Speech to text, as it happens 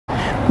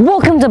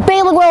Welcome to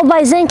Beyblade World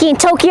by Zankye in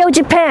Tokyo,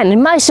 Japan,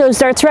 and my show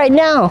starts right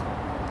now.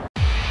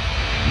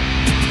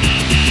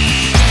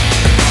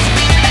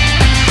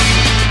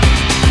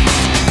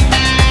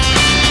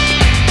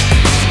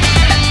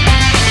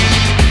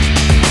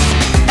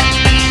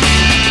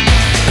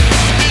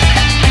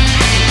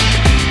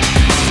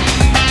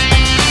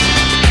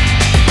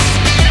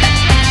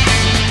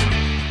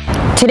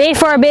 Today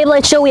for our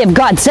Beyblade show, we have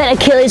got Z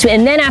Achilles,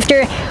 and then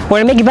after, we're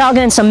gonna make a battle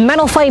against some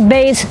Metal Fight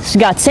Beys. So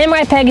we got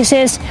Samurai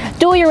Pegasus,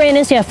 Dual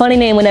Uranus, yeah, funny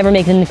name, whenever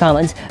make it in the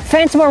comments,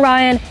 Phantom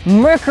Orion,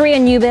 Mercury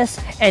Anubis,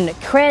 and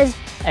Crez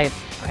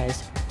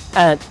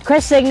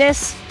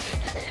Cygnus.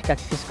 Got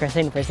confused Crez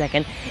Cygnus for a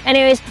second.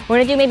 Anyways, we're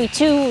gonna do maybe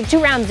two,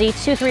 3 rounds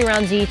each,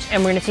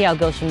 and we're gonna see how it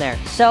goes from there.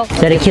 So,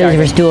 Z Achilles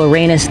versus Dual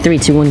Uranus, 3,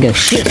 2, 1, go,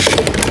 shoot!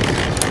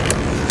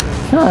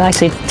 Oh,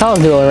 actually, it's all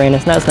Dual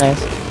Uranus, that's nice.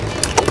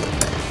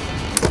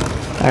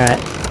 Alright,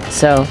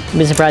 so,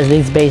 be surprised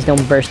if these bays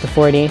don't burst to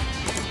 40.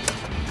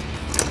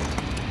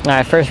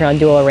 Alright, first round,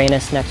 Dual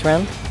Uranus, next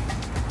round.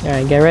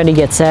 Alright, get ready,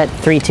 get set,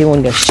 3, 2,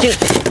 1, go, shoot!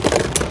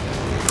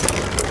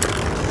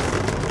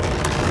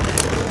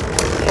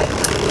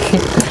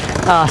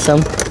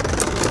 Awesome.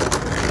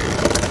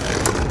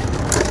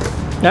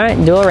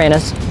 Alright, Dual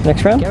Uranus,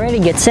 next round. Get ready,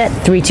 get set,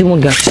 3, 2, 1,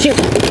 go, shoot!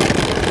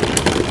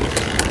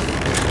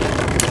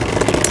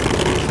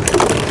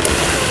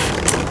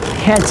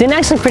 Yeah, it's doing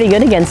actually pretty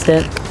good against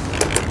it.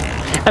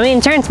 I mean,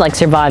 in terms of like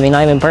surviving,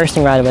 not even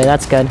bursting right away,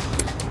 that's good.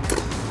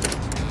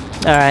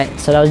 Alright,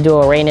 so that was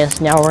Dual Uranus.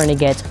 Now we're gonna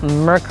get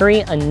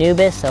Mercury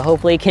Anubis, so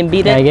hopefully it can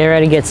beat it. Alright, get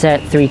ready, get set,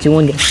 3, 2,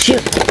 1, go,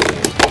 shoot!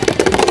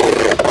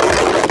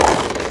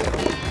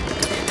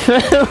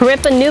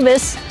 Rip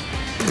Anubis!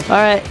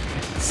 Alright,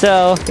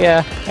 so,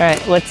 yeah.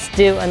 Alright, let's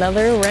do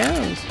another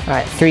round.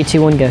 Alright, 3,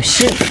 2, 1, go,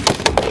 shoot!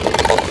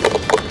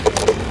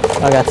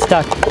 Oh, I got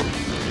stuck.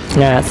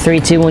 Alright, 3,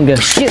 2, 1, go,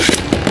 shoot!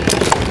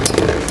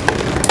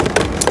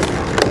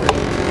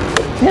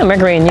 Yeah,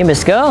 Mercury and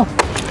Anubis, go.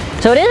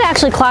 So it is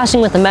actually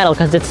clashing with the metal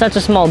because it's such a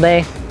small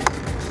bay.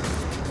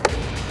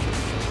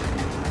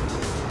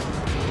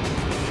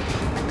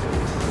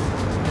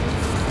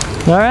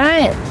 All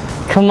right,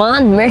 come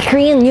on,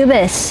 Mercury and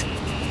Anubis.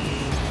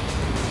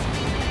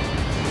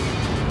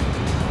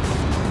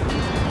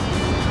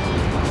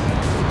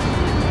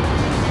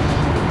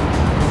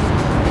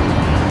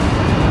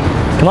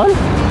 Come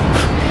on.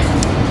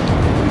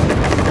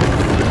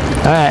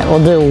 All right,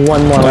 we'll do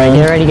one more. All right,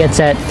 get ready, get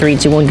set, 3,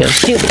 2, 1, go,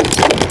 shoot!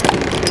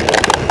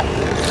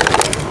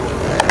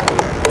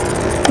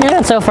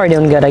 Yeah, so far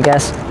doing good, I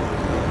guess.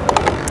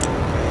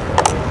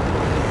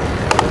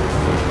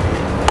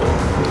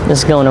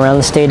 Just going around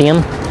the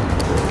stadium.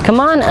 Come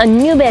on,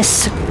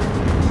 Anubis!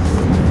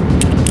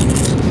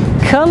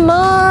 Come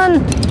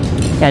on!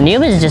 Yeah,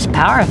 Anubis is just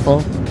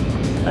powerful.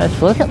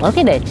 Look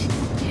at it.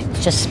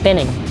 It's just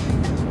spinning.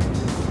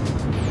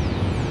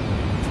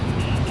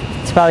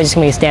 It's probably just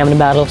gonna be a stamina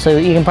battle, so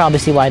you can probably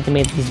see why they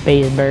made these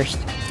bays burst.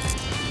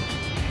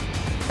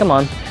 Come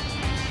on.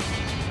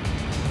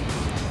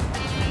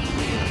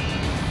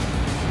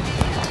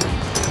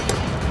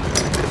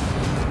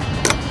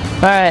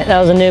 Alright, that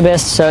was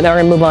Anubis, so now we're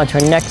gonna move on to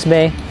our next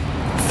bay.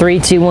 3,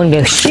 2, 1,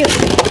 go, shoot!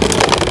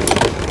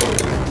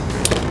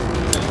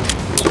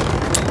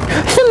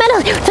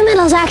 The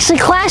metal's actually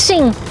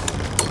clashing!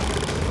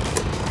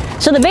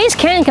 So the bays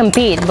can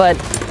compete, but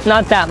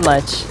not that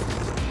much.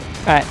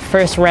 Alright,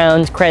 first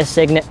round, Crez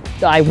Cygnus.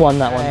 I won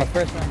that one.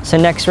 First round. So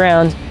next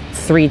round,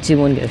 3, 2,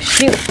 1, go,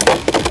 shoot!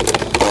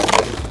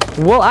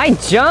 Whoa, I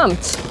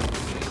jumped!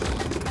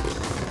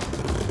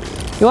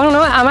 You wanna know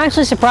what? I'm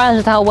actually surprised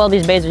with how well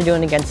these bays are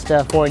doing against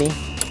 40.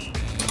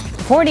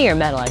 40 or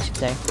metal, I should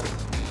say.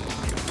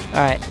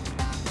 Alright,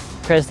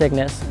 Crez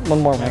Cygnus.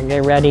 One more round.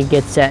 Get ready,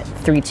 get set.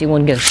 3, 2,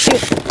 1, go,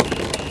 shoot!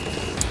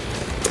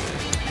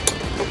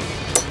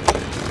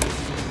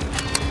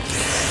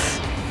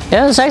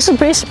 Yeah, it's actually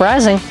pretty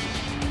surprising.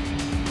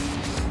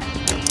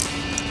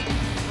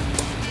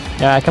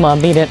 Alright, come on,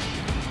 beat it.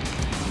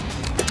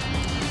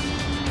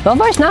 So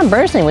far it's not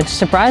bursting, which is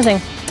surprising.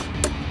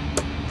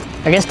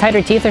 I guess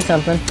tighter teeth or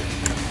something.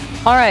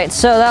 Alright,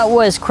 so that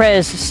was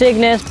Crez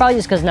Cygnus, probably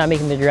just because it's not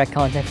making the direct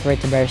contact for it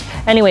to burst.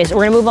 Anyways,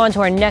 we're gonna move on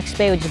to our next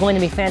bay, which is going to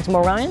be Phantom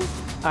Orion.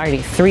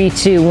 Alrighty, 3,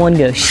 2, 1,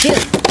 go, shoot!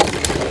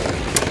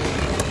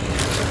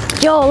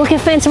 Yo, look at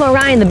Phantom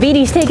Orion, the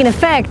BD's taking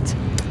effect!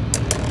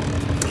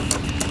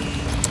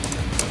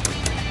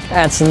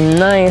 That's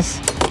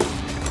nice.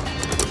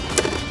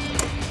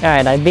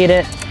 Alright, I beat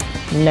it.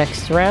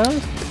 Next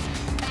round.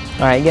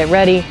 Alright, get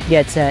ready,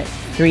 get set.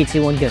 3,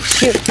 2, 1, go,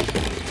 shoot!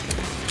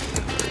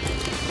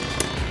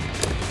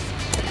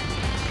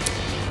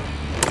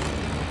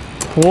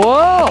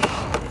 Whoa!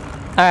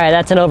 Alright,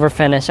 that's an over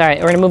finish.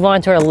 Alright, we're gonna move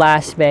on to our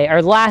last bay.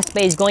 Our last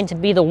bay is going to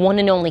be the one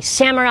and only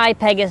Samurai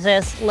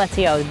Pegasus. Let's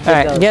see how it goes.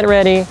 Alright, get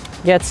ready,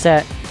 get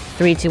set.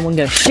 3, 2, 1,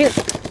 go, shoot!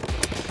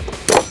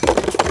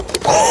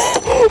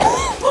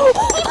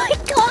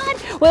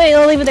 Wait,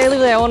 I'll leave it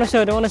there, I wanna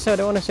show it.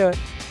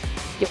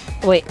 Yo,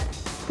 wait,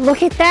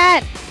 look at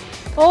that!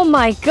 Oh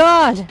my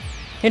god!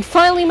 It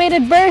finally made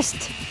it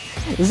burst!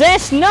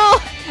 Zest, no!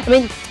 I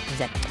mean,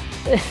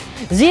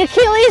 Z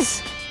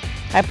Achilles!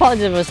 I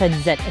apologize if I said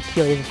Z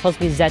Achilles. It's supposed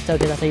to be Zeto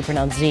because that's how you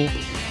pronounce Z.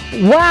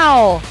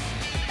 Wow!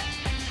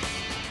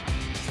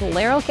 Is the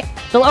layer okay?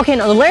 Okay,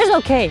 no, the layer's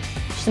okay.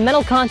 Just the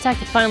metal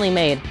contact it finally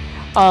made.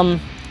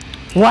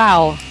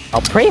 Wow.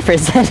 I'll pray for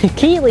Z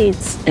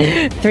Achilles.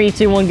 3,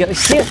 2, 1, go.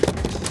 Shoot!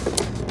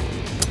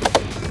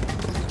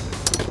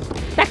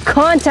 That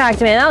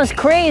contact, man, that was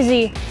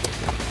crazy.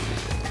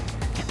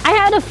 I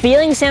had a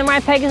feeling Samurai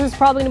Pegasus is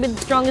probably gonna be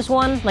the strongest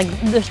one, like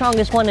the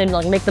strongest one and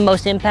like make the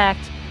most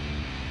impact.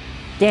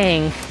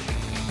 Dang.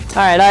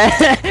 All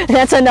right,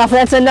 that's enough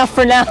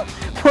for now.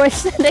 Poor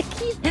Z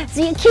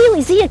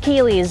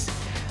Achilles.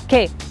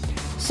 Okay,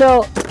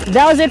 so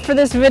that was it for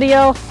this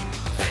video.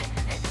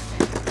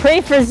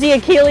 Pray for Z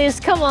Achilles,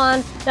 come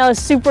on. That was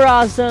super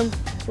awesome.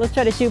 Let's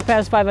try to shoot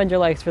past 500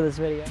 likes for this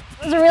video.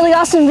 It was a really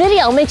awesome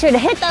video. Make sure to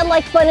hit that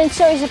like button,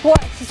 show your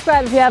support,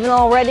 subscribe if you haven't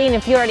already, and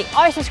if you already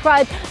are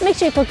subscribed, make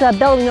sure you click that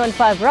bell to be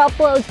notified for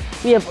uploads.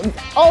 We have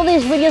all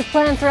these videos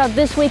planned throughout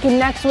this week and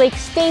next week.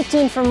 Stay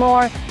tuned for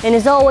more, and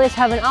as always,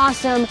 have an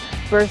awesome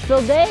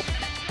birth-filled day.